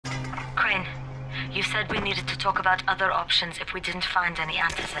You said we needed to talk about other options if we didn't find any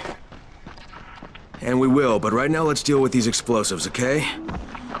antizin. And we will, but right now let's deal with these explosives, okay?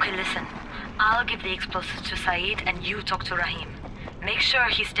 Okay, listen. I'll give the explosives to Saeed and you talk to Rahim. Make sure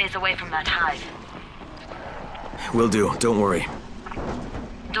he stays away from that hive. Will do, don't worry.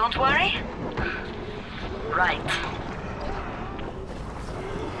 Don't worry? Right.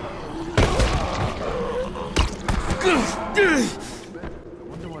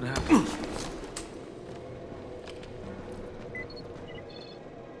 Wonder what happened.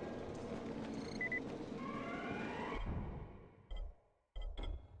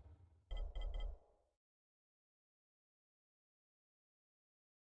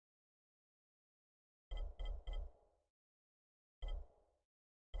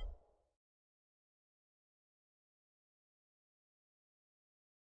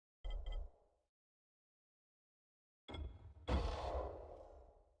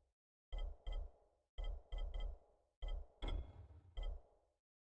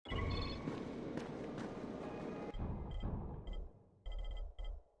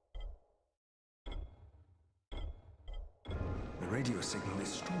 The radio signal is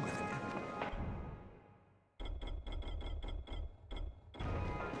stronger than ever.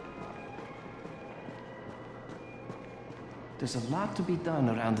 There's a lot to be done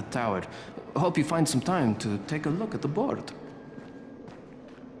around the tower. Hope you find some time to take a look at the board.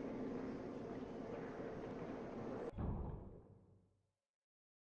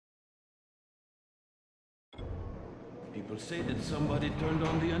 People say that somebody turned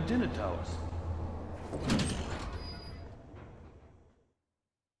on the antenna towers.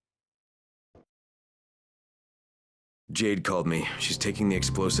 Jade called me. She's taking the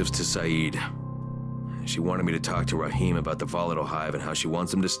explosives to Saeed. She wanted me to talk to Rahim about the volatile hive and how she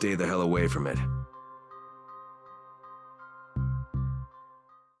wants him to stay the hell away from it.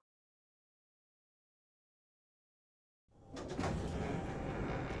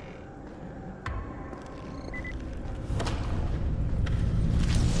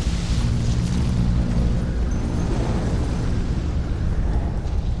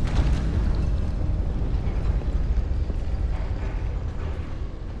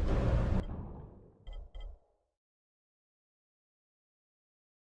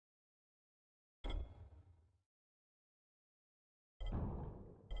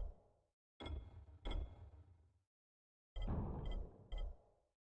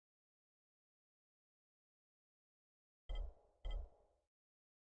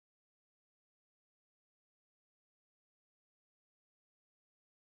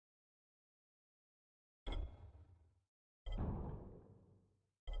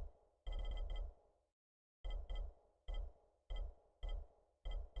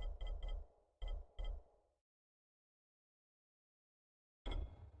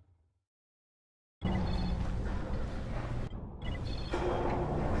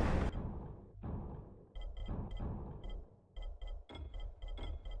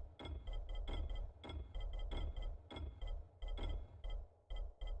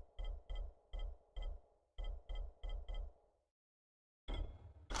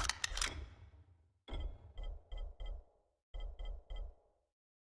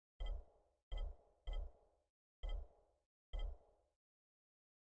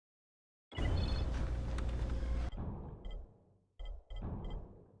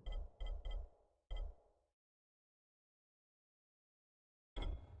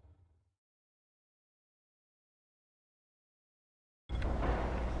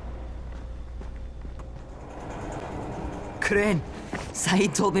 Crane,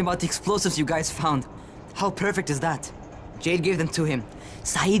 Saeed told me about the explosives you guys found. How perfect is that? Jade gave them to him.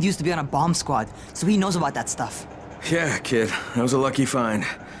 Saeed used to be on a bomb squad, so he knows about that stuff. Yeah, kid. That was a lucky find.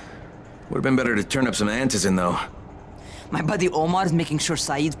 Would've been better to turn up some antizin, though. My buddy Omar is making sure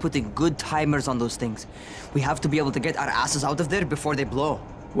Saeed's putting good timers on those things. We have to be able to get our asses out of there before they blow.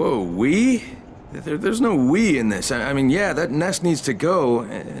 Whoa, we? There's no we in this. I mean, yeah, that nest needs to go,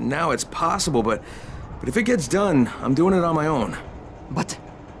 and now it's possible, but if it gets done, I'm doing it on my own. But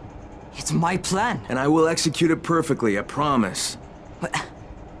it's my plan. And I will execute it perfectly, I promise. But...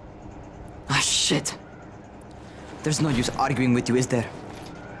 ah, shit. There's no use arguing with you, is there?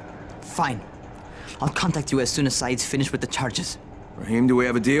 Fine. I'll contact you as soon as Saeed's finished with the charges. Rahim, do we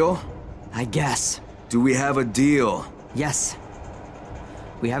have a deal? I guess. Do we have a deal? Yes.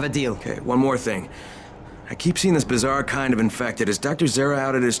 We have a deal. Okay, one more thing. I keep seeing this bizarre kind of infected. Is Dr. Zera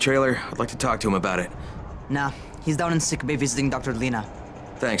out at his trailer? I'd like to talk to him about it. Nah, he's down in sickbay visiting Dr. Lena.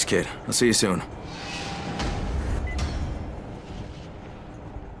 Thanks, kid. I'll see you soon.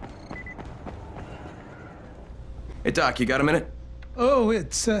 Hey, Doc, you got a minute? Oh,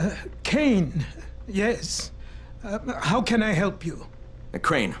 it's, Kane. Yes. How can I help you?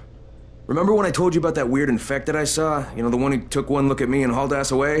 Crane, remember when I told you about that weird infected I saw? You know, the one who took one look at me and hauled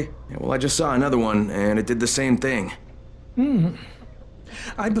ass away? Yeah, well, I just saw another one, and it did the same thing.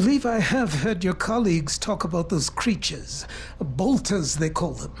 I believe I have heard your colleagues talk about those creatures. Bolters, they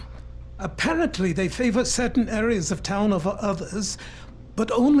call them. Apparently, they favor certain areas of town over others, but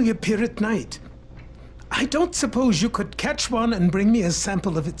only appear at night. I don't suppose you could catch one and bring me a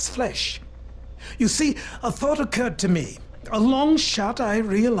sample of its flesh. You see, a thought occurred to me. A long shot, I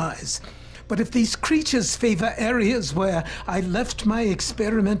realize. But if these creatures favor areas where I left my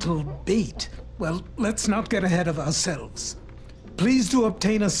experimental bait, well, let's not get ahead of ourselves. Please do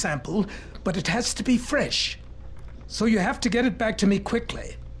obtain a sample, but it has to be fresh. So you have to get it back to me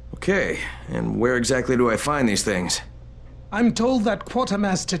quickly. Okay, and where exactly do I find these things? I'm told that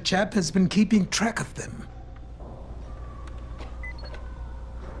quartermaster chap has been keeping track of them.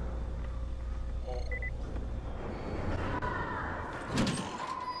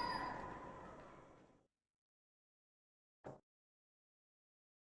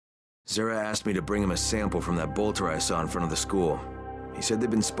 Zera asked me to bring him a sample from that bolter I saw in front of the school. He said they've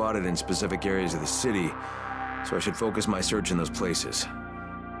been spotted in specific areas of the city, so I should focus my search in those places.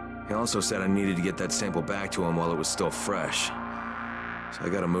 He also said I needed to get that sample back to him while it was still fresh. So I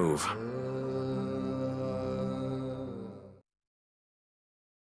gotta move.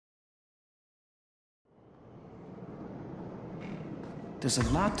 There's a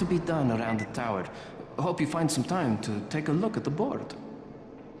lot to be done around the tower. Hope you find some time to take a look at the board.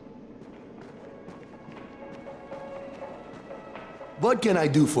 What can I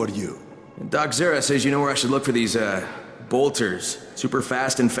do for you? Doc Zera says you know where I should look for these, bolters. Super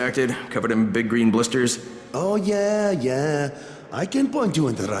fast infected, covered in big green blisters. Oh, yeah. I can point you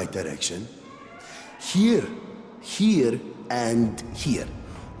in the right direction. Here, and here.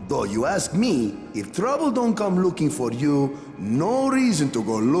 Though you ask me, if trouble don't come looking for you, no reason to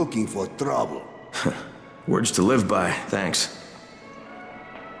go looking for trouble. Words to live by, thanks.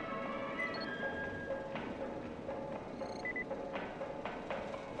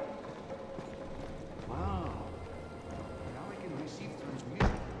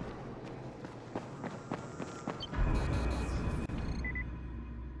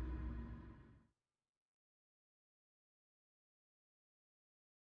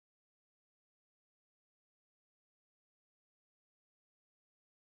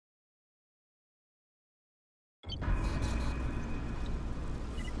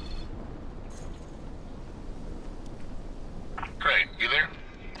 Crane, you there?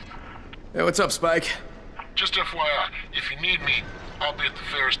 Hey, what's up, Spike? Just FYI, if you need me, I'll be at the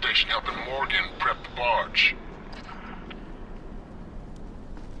ferry station helping Morgan prep the barge.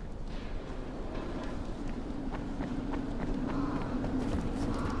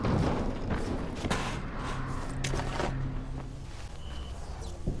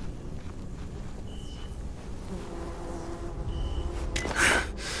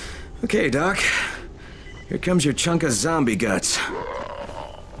 Okay, Doc. Here comes your chunk of zombie guts.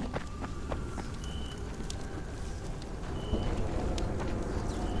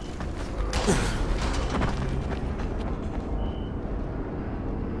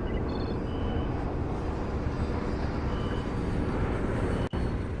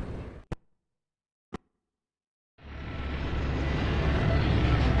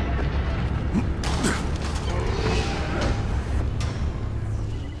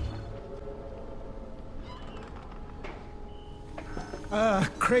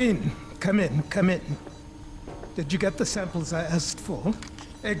 Crane, come in. Did you get the samples I asked for?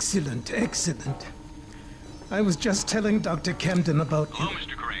 Excellent. I was just telling Dr. Camden about you. Hello,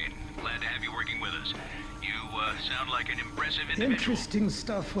 Mr. Crane. Glad to have you working with us. You, sound like an impressive individual. Interesting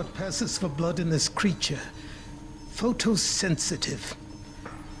stuff what passes for blood in this creature. Photosensitive.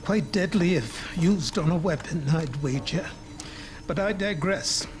 Quite deadly if used on a weapon, I'd wager. But I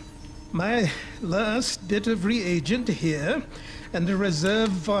digress. My last bit of reagent here, and a reserve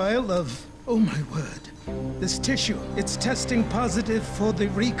vial of... oh my word. This tissue, it's testing positive for the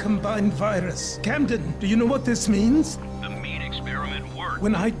recombined virus. Camden, do you know what this means? The meat experiment worked.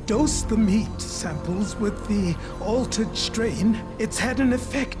 When I dosed the meat samples with the altered strain, it's had an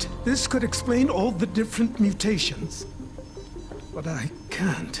effect. This could explain all the different mutations. But I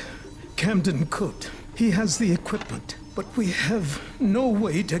can't. Camden could. He has the equipment, but we have no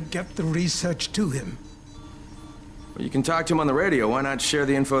way to get the research to him. Well, you can talk to him on the radio. Why not share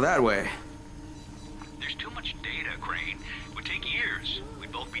the info that way? There's too much data, Crane. It would take years.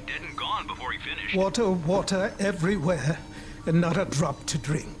 We'd both be dead and gone before he finished. Water everywhere, and not a drop to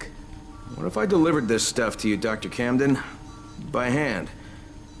drink. What if I delivered this stuff to you, Dr. Camden? By hand.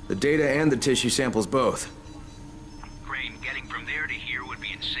 The data and the tissue samples both. Crane, getting from there to here would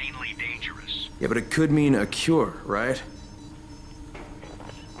be insanely dangerous. Yeah, but it could mean a cure, right?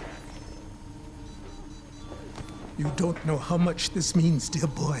 You don't know how much this means, dear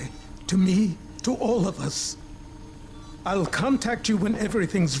boy. To me, to all of us. I'll contact you when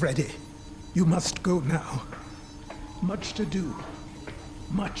everything's ready. You must go now. Much to do.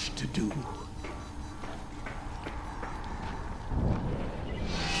 Much to do.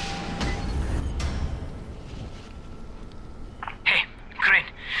 Hey, Crane,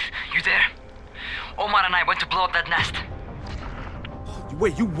 you there? Omar and I went to blow up that nest.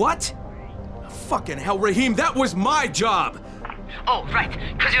 Wait, you what? Fucking hell, Rahim, that was my job! Oh, right,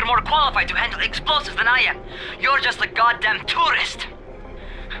 because you're more qualified to handle explosives than I am. You're just a goddamn tourist.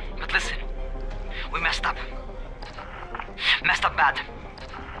 But listen, we messed up. Messed up bad.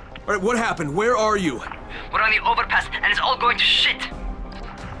 Alright, what happened? Where are you? We're on the overpass, and it's all going to shit.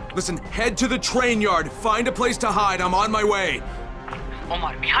 Listen, head to the train yard. Find a place to hide. I'm on my way.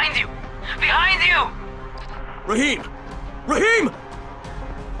 Omar, behind you! Behind you! Rahim! Rahim!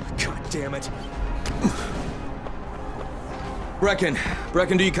 God damn it.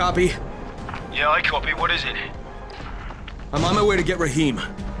 Brecken, do you copy? Yeah, I copy. What is it? I'm on my way to get Rahim.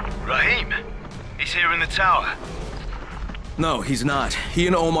 Rahim? He's here in the tower. No, he's not. He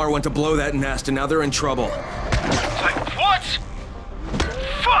and Omar went to blow that nest, and now they're in trouble. Like, what?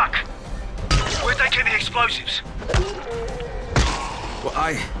 Fuck! Where'd they get the explosives? Well,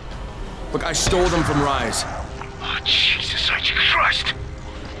 I stole them from Rise. Oh, Jesus H. Christ!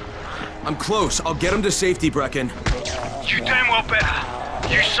 I'm close. I'll get him to safety, Brecken. You damn well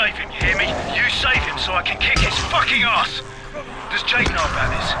better. You save him, you hear me? You save him so I can kick his fucking ass! Does Jade know about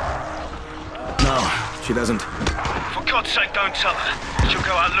this? No, she doesn't. For God's sake, don't tell her. She'll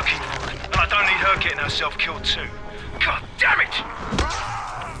go out looking for him. And I don't need her getting herself killed too. God damn it!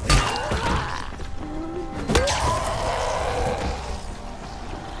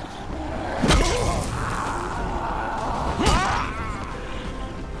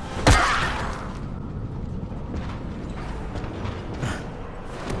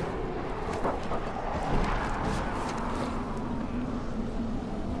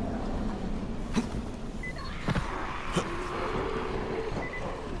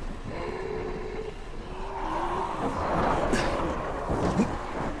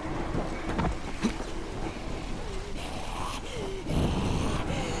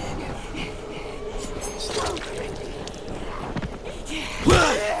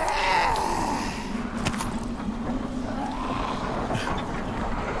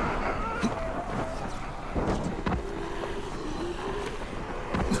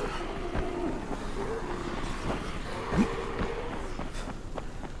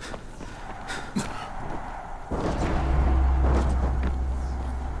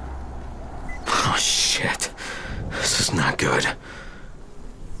 Not good.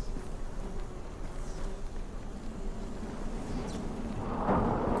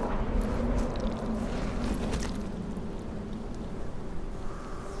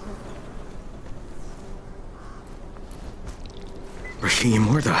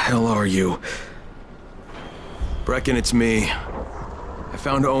 Rahim, where the hell are you? Brecken, it's me. I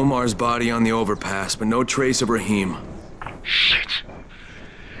found Omar's body on the overpass, but no trace of Rahim. Shit.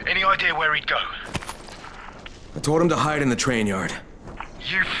 Any idea where he'd go? I told him to hide in the train yard.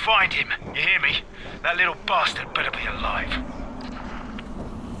 You find him, you hear me? That little bastard better be alive.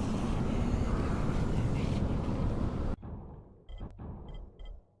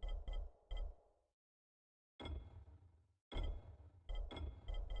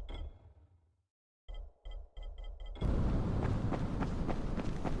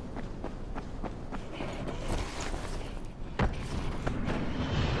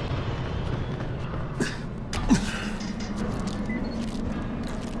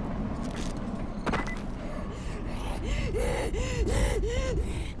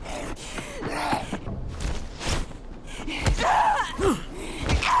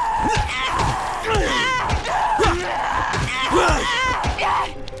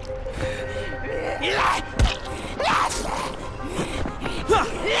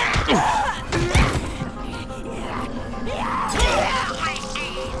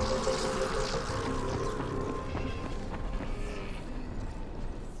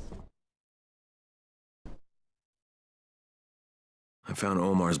 I found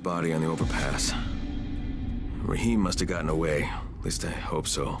Omar's body on the overpass. Rahim must have gotten away. At least I hope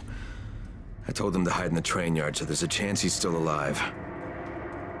so. I told him to hide in the train yard, so there's a chance he's still alive.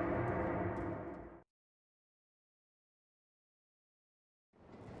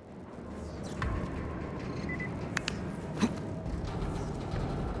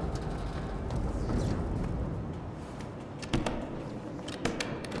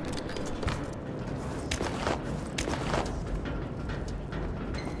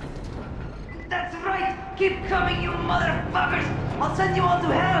 coming, you motherfuckers! I'll send you all to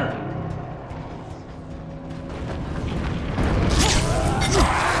hell!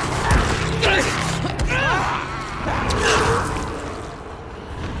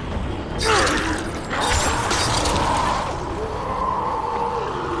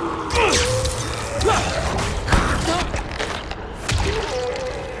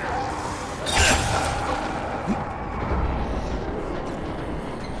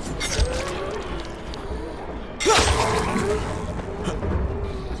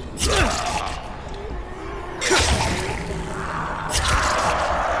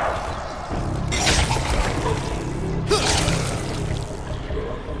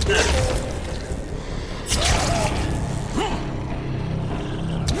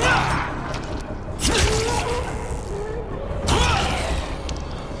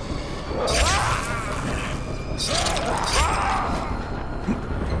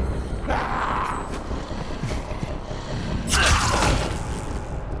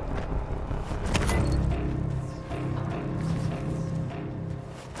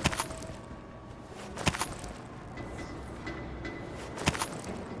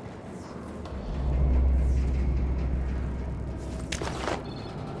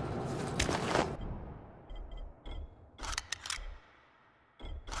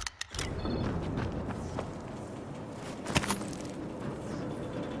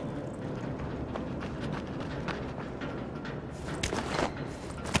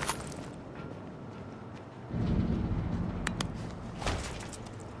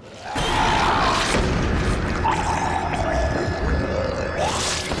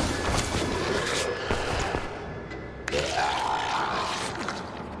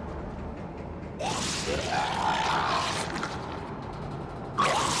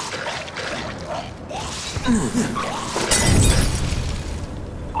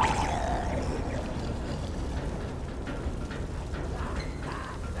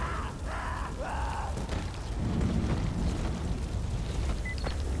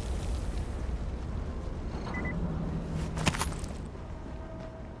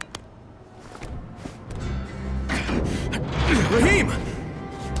 Rahim!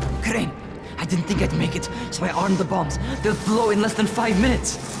 Crane, I didn't think I'd make it, so I armed the bombs. They'll blow in less than 5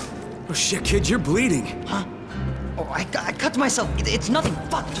 minutes. Oh shit, kid, you're bleeding. Huh? Oh, I cut myself. It's nothing.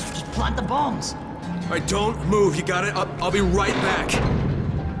 Fuck, just plant the bombs. All right, don't move. You got it? I'll be right back.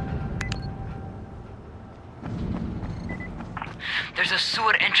 There's a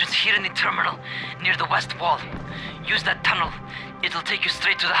sewer entrance here in the terminal, near the west wall. Use that tunnel. It'll take you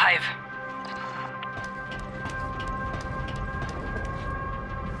straight to the hive.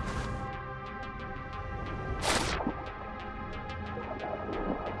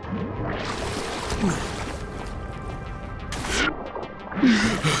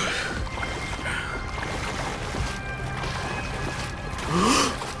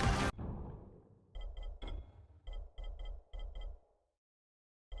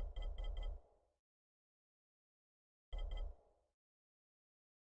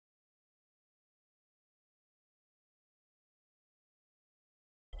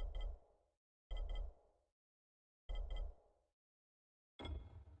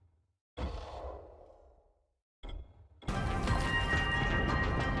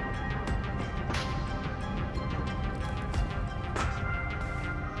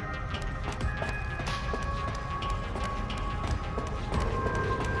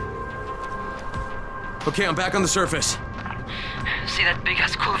 Okay, I'm back on the surface. See that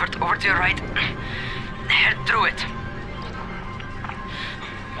big-ass culvert over to your right? Head through it.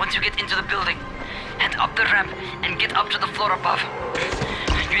 Once you get into the building, head up the ramp and get up to the floor above.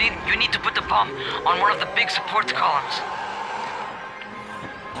 You need to put the bomb on one of the big support columns.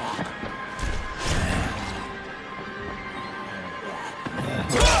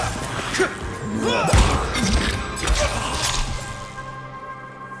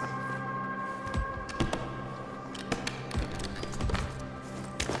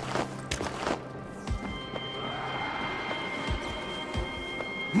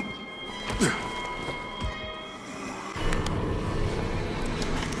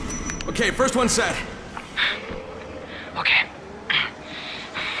 Okay, first one set. Okay.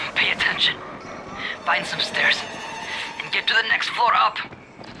 Pay attention. Find some stairs and get to the next floor up.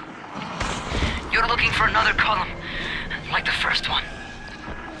 You're looking for another column, like the first one.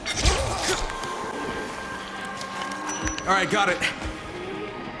 All right, got it.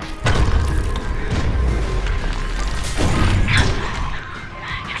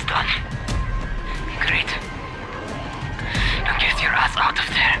 It's done. Great. Now get your ass out of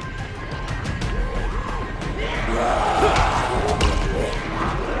there.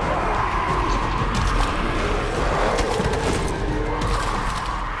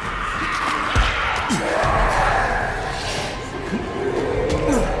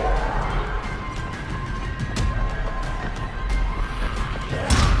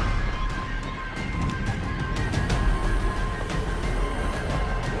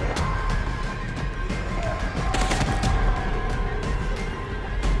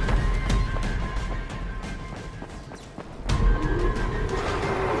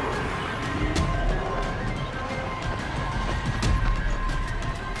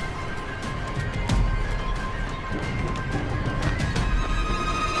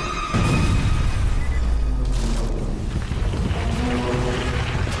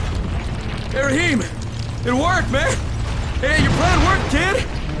 It worked, man! Hey, your plan worked, kid!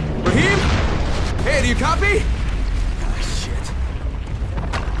 Rahim? Hey, do you copy? Ah, shit.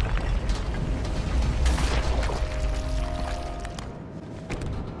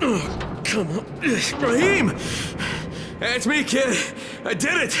 Oh, come on. Rahim! Hey, it's me, kid. I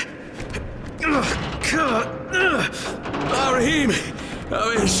did it! Oh, God. Oh, Rahim!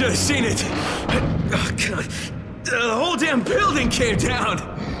 Oh, you should have seen it. Oh, God. The whole damn building came down!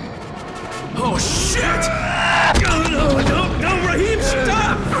 Oh, shit! No, Rahim,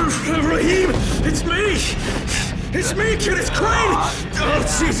 stop! Rahim, it's me! It's me, kid, it's Crane! Oh,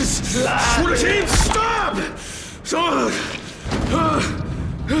 Jesus! Rahim, stop!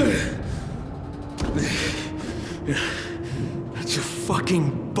 That's a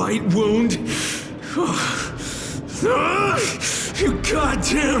fucking bite wound? You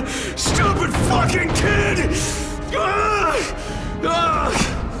goddamn stupid fucking kid!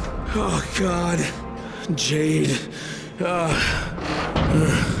 Oh, God. Jade.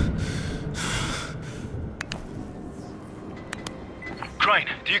 Crane,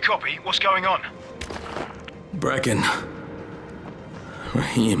 do you copy? What's going on? Brecken.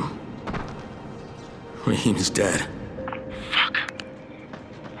 Rahim. Rahim's dead. Fuck.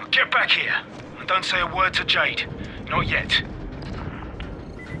 Get back here. And don't say a word to Jade. Not yet.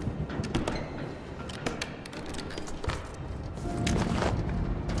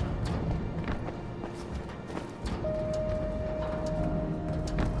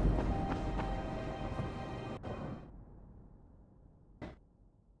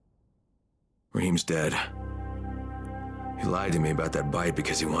 Rahim's dead. He lied to me about that bite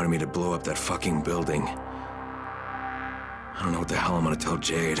because he wanted me to blow up that fucking building. I don't know what the hell I'm gonna tell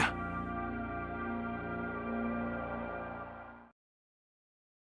Jade.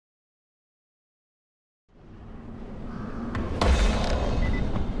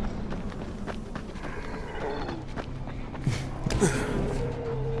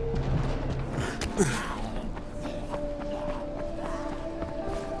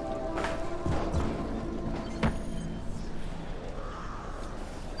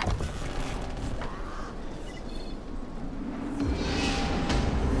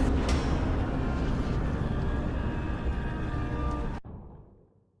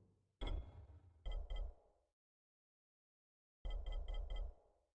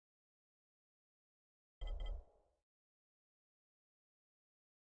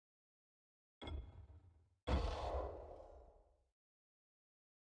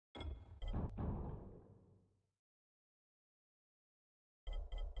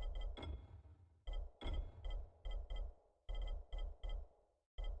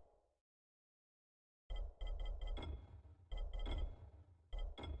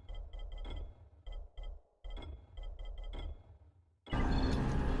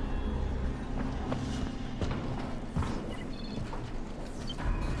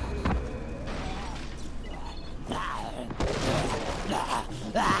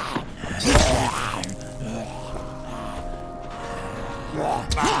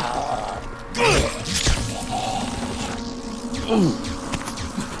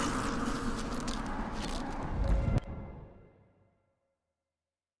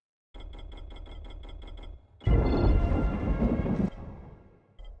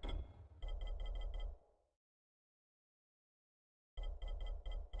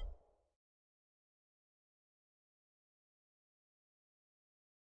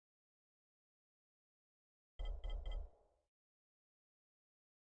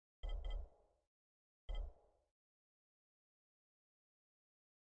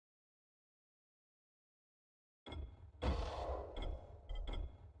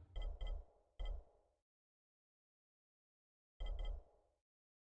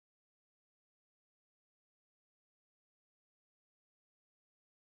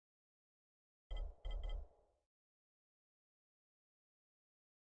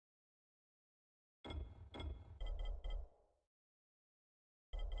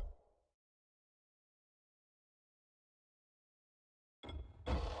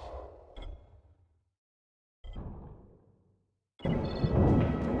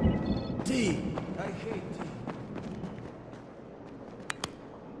 T. I hate T.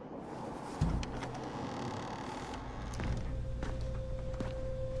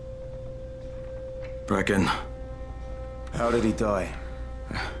 Brecken. How did he die?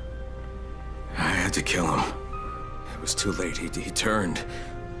 I had to kill him. It was too late. He turned.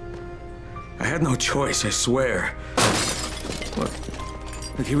 I had no choice, I swear. Look,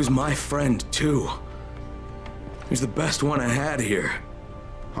 he was my friend, too. He was the best one I had here.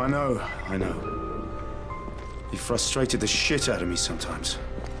 I know. He frustrated the shit out of me sometimes.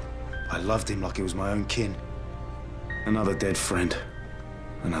 I loved him like he was my own kin. Another dead friend.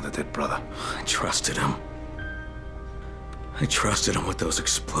 Another dead brother. I trusted him. I trusted him with those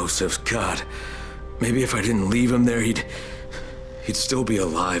explosives. God, maybe if I didn't leave him there, he'd still be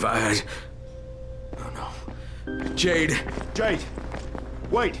alive. Oh no. Jade! Jade!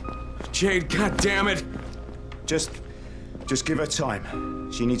 Wait! Jade, god damn it! Just give her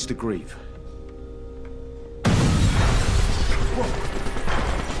time. She needs to grieve. Whoa!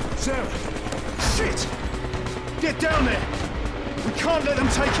 Sarah! Shit! Get down there! We can't let them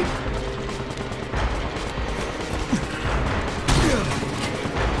take him!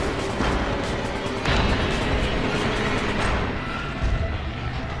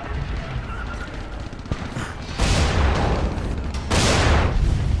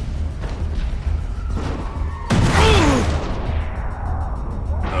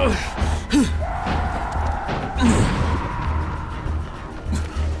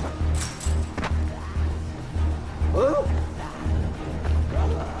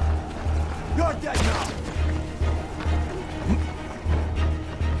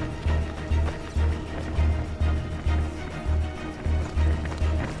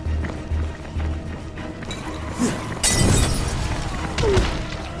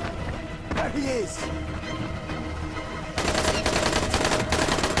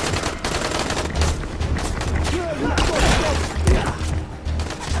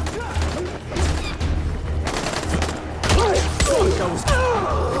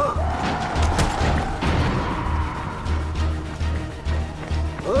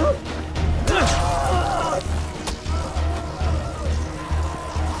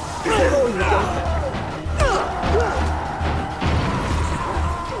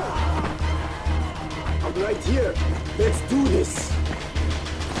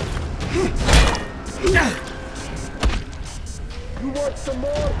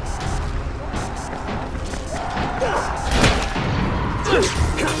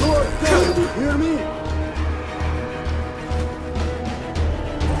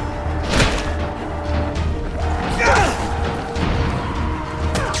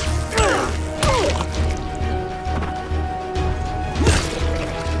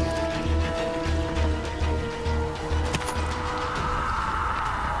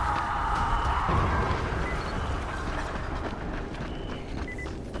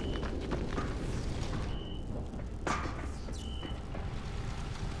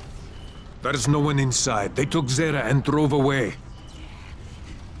 There's no one inside. They took Zere and drove away.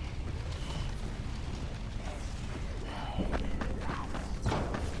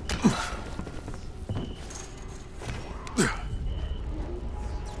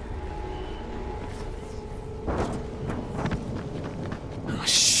 Oh,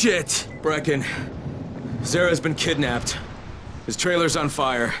 shit! Brecken. Zere's been kidnapped. His trailer's on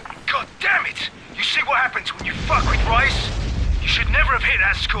fire. God damn it! You see what happens when you fuck with Rice? You should never have hit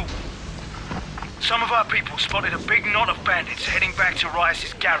that school. Some of our people spotted a big knot of bandits heading back to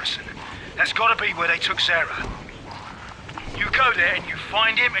Rice's garrison. That's gotta be where they took Sarah. You go there and you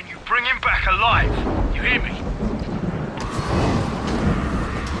find him and you bring him back alive. You hear me?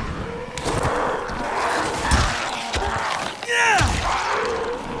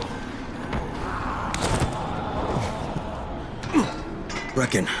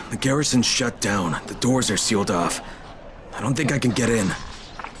 Brecken, the garrison's shut down. The doors are sealed off. I don't think I can get in.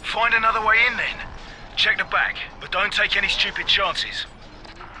 Find another way in then. Check the back, but don't take any stupid chances.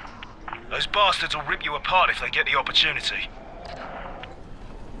 Those bastards will rip you apart if they get the opportunity.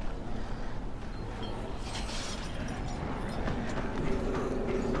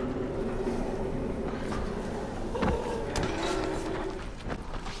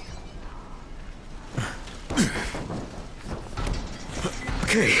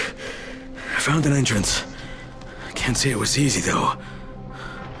 Okay, I found an entrance. Can't say it was easy, though.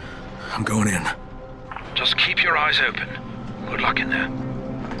 I'm going in. Just keep your eyes open. Good luck in there.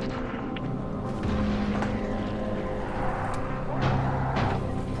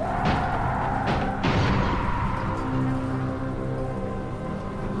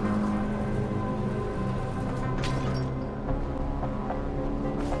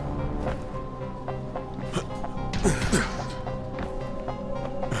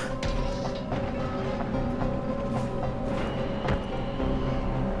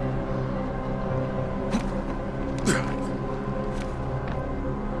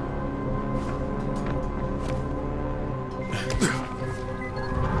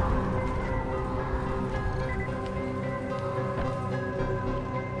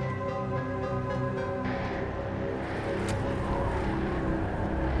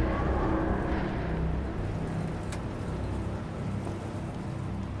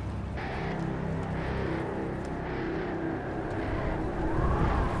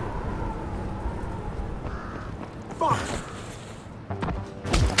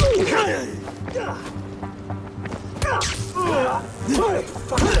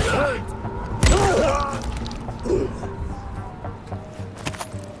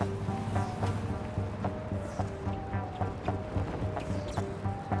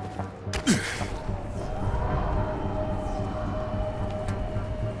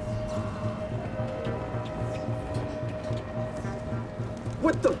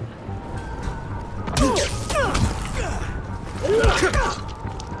 What the?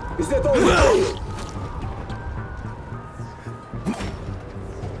 Is that all?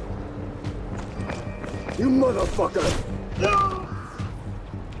 You motherfucker!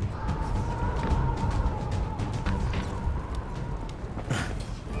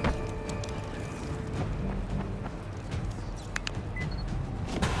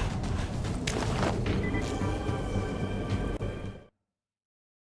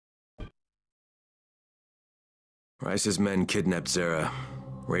 Rice's men kidnapped Zere,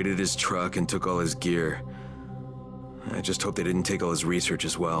 raided his truck, and took all his gear. I just hope they didn't take all his research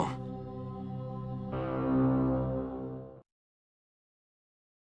as well.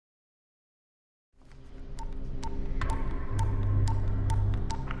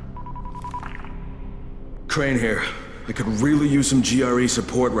 Crane here. I could really use some GRE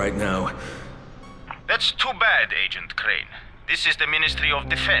support right now. That's too bad, Agent Crane. This is the Ministry of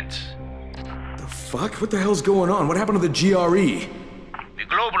Defense. The fuck? What the hell's going on? What happened to the GRE? The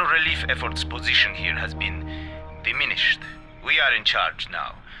global relief effort's position here has been diminished. We are in charge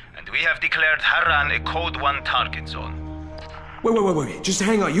now, and we have declared Harran a Code 1 target zone. Wait. Just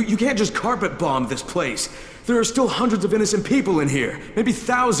hang on. You can't just carpet bomb this place. There are still hundreds of innocent people in here. Maybe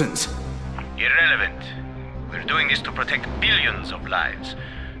thousands. Irrelevant. We're doing this to protect billions of lives.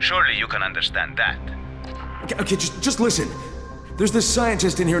 Surely you can understand that. Okay, just listen. There's this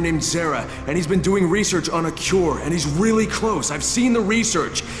scientist in here named Zere, and he's been doing research on a cure, and he's really close. I've seen the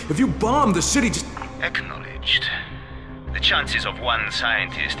research. If you bomb the city, just... Acknowledged. The chances of one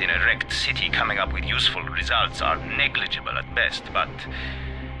scientist in a wrecked city coming up with useful results are negligible at best, but...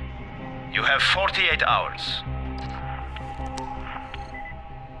 you have 48 hours.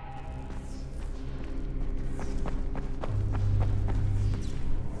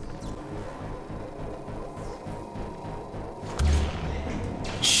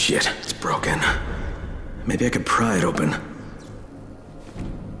 Shit, it's broken. Maybe I could pry it open.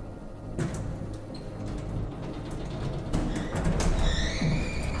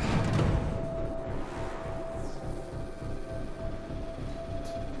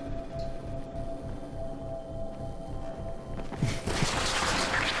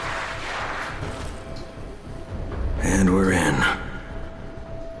 And we're in.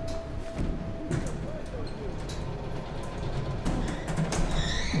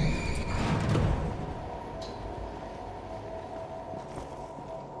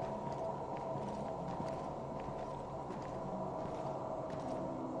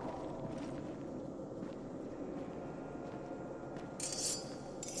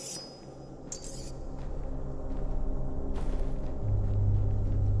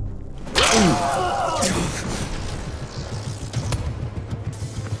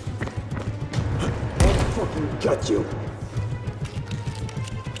 Got you.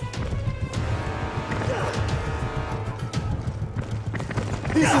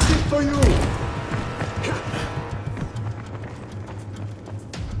 This is it for you.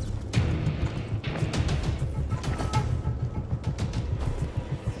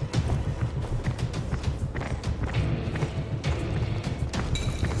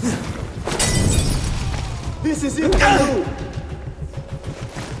 This is it for you.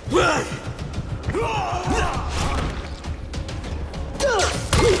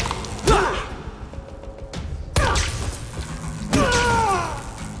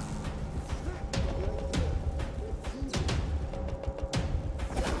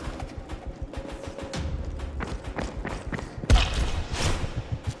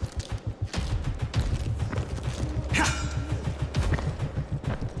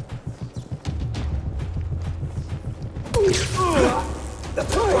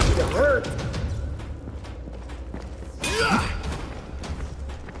 That's going to hurt.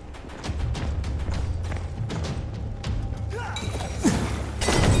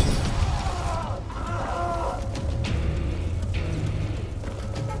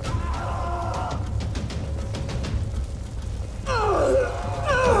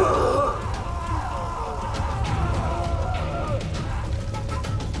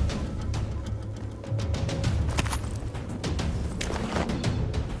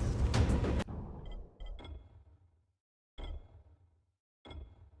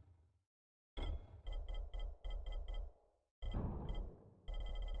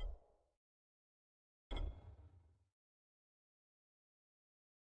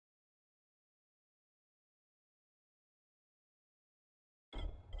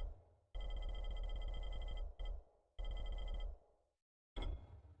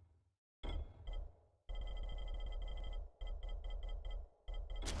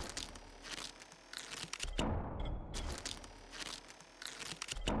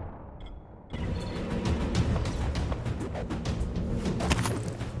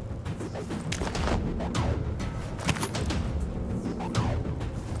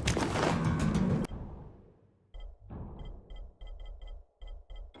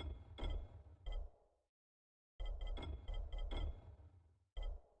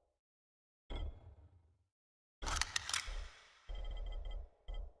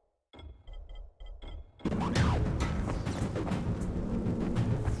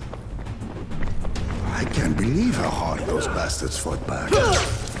 I can't believe how hard those bastards fought back.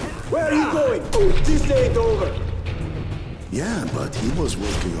 Where are you going? This ain't over. Yeah, but he was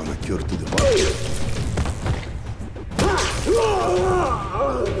working on a cure to the virus.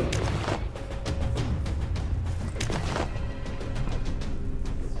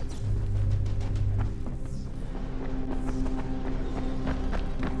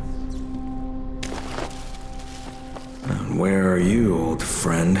 And where are you, old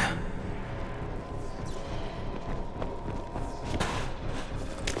friend?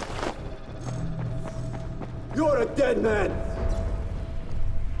 You're a dead man.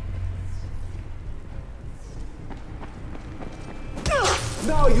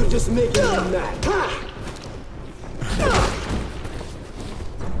 Now you're just making me mad.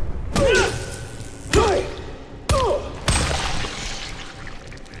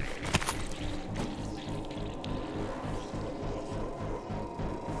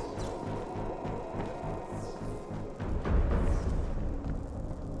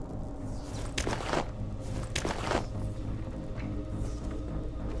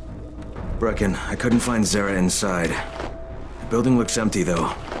 Brecken, I couldn't find Zere inside. The building looks empty,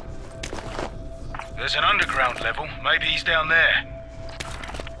 though. There's an underground level. Maybe he's down there.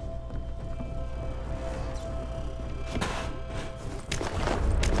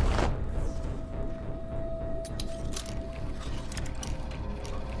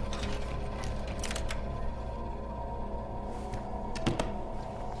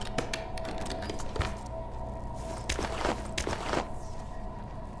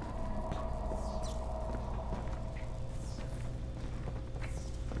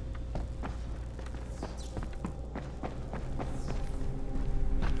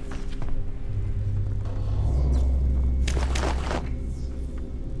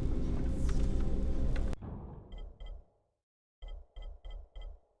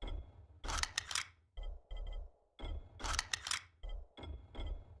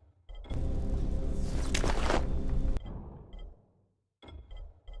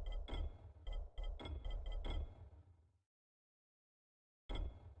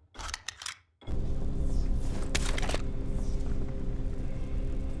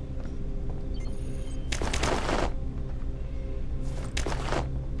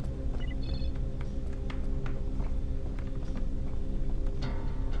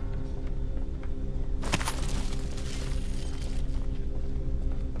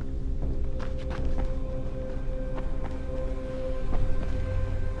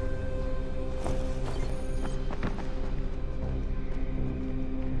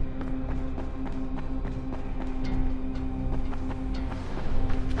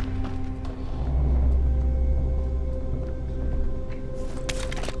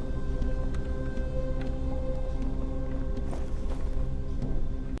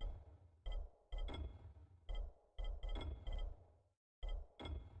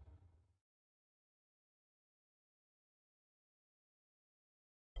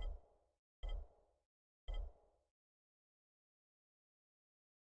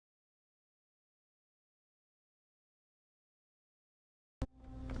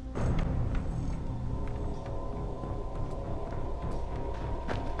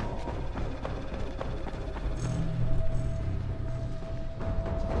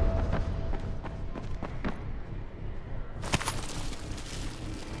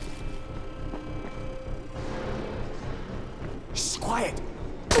 Quiet!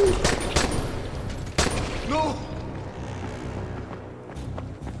 No!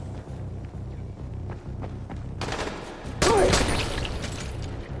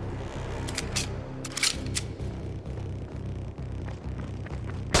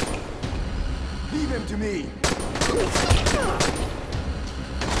 Leave him to me!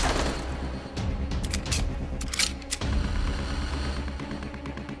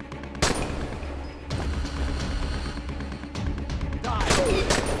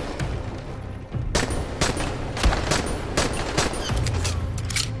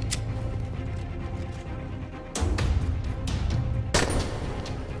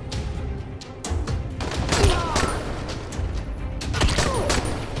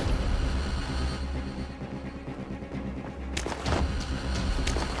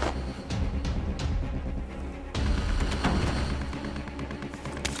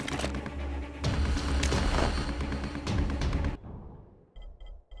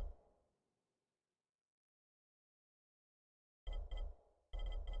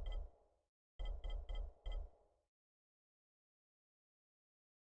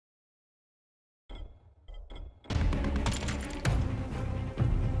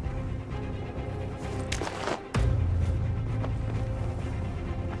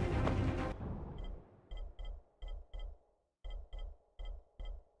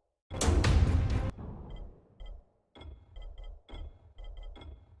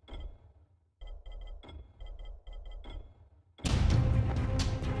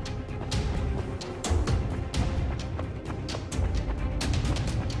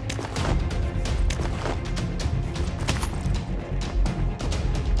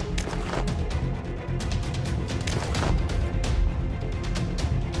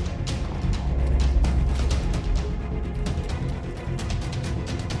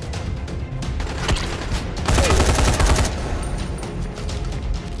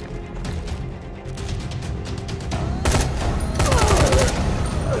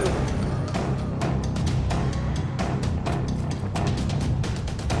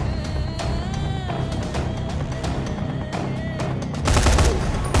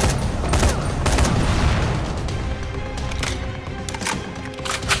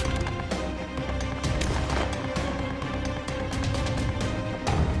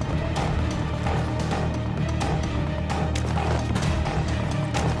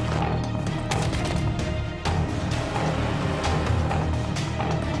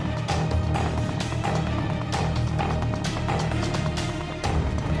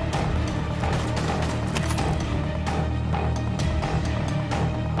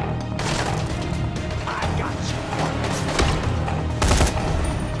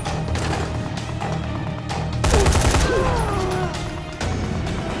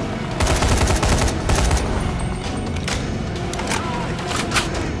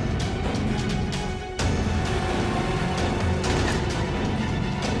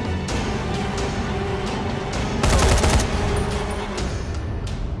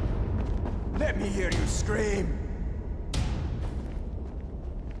 frame.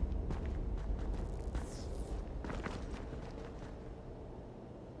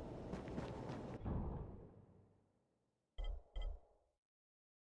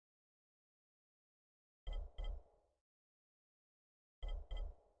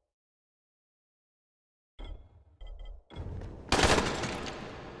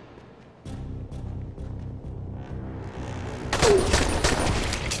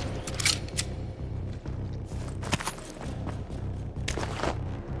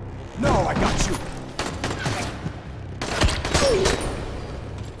 No, I got you.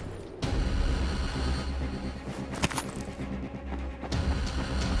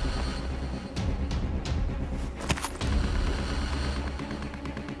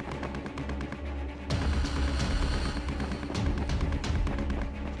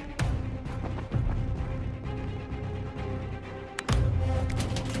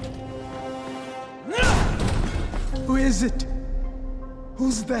 Who is it?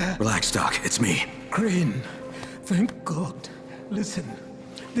 Who's there? Relax, Doc. It's me. Crane. Thank God. Listen,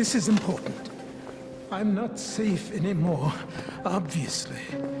 this is important. I'm not safe anymore, obviously.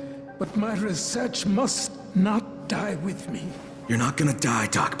 But my research must not die with me. You're not gonna die,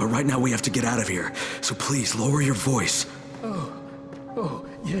 Doc, but right now we have to get out of here. So please, lower your voice. Oh,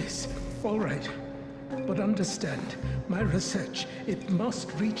 yes. All right. But understand, my research, it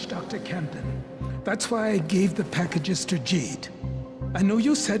must reach Dr. Camden. That's why I gave the packages to Jade. I know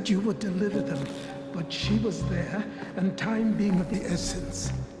you said you would deliver them, but she was there, and time being of the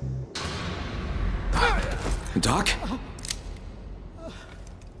essence. Doc?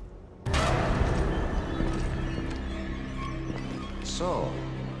 So,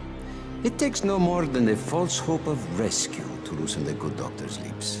 it takes no more than a false hope of rescue to loosen the good doctor's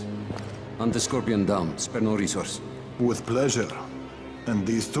lips. Hunt the Scorpion down, spare no resource. With pleasure. And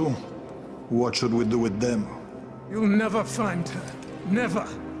these two? What should we do with them? You'll never find her. Never.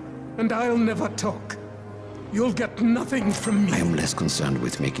 And I'll never talk. You'll get nothing from me. I am less concerned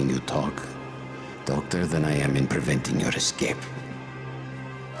with making you talk, Doctor, than I am in preventing your escape.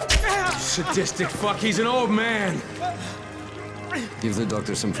 Sadistic fuck, he's an old man! Give the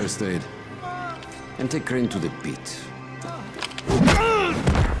doctor some first aid. And take Crane to the pit.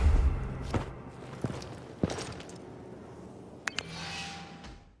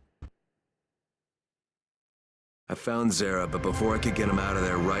 I found Zere, but before I could get him out of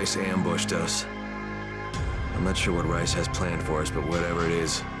there, Rice ambushed us. I'm not sure what Rice has planned for us, but whatever it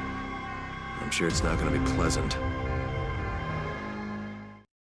is, I'm sure it's not gonna be pleasant.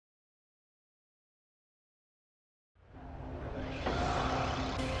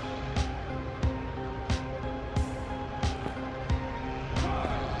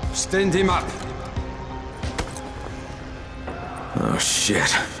 Stand him up! Oh,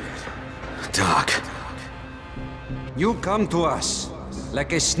 shit. Doc. You come to us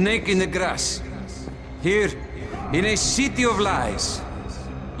like a snake in the grass. Here, in a city of lies.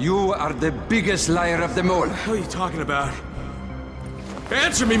 You are the biggest liar of them all. What are you talking about?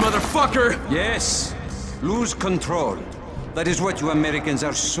 Answer me, motherfucker! Yes, lose control. That is what you Americans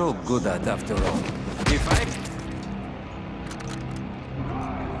are so good at, after all. If I...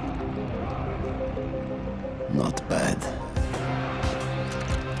 Not bad.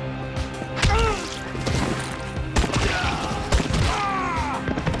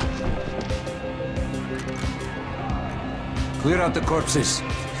 Clear out the corpses.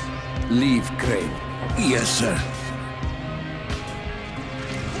 Leave Crane. Yes, sir.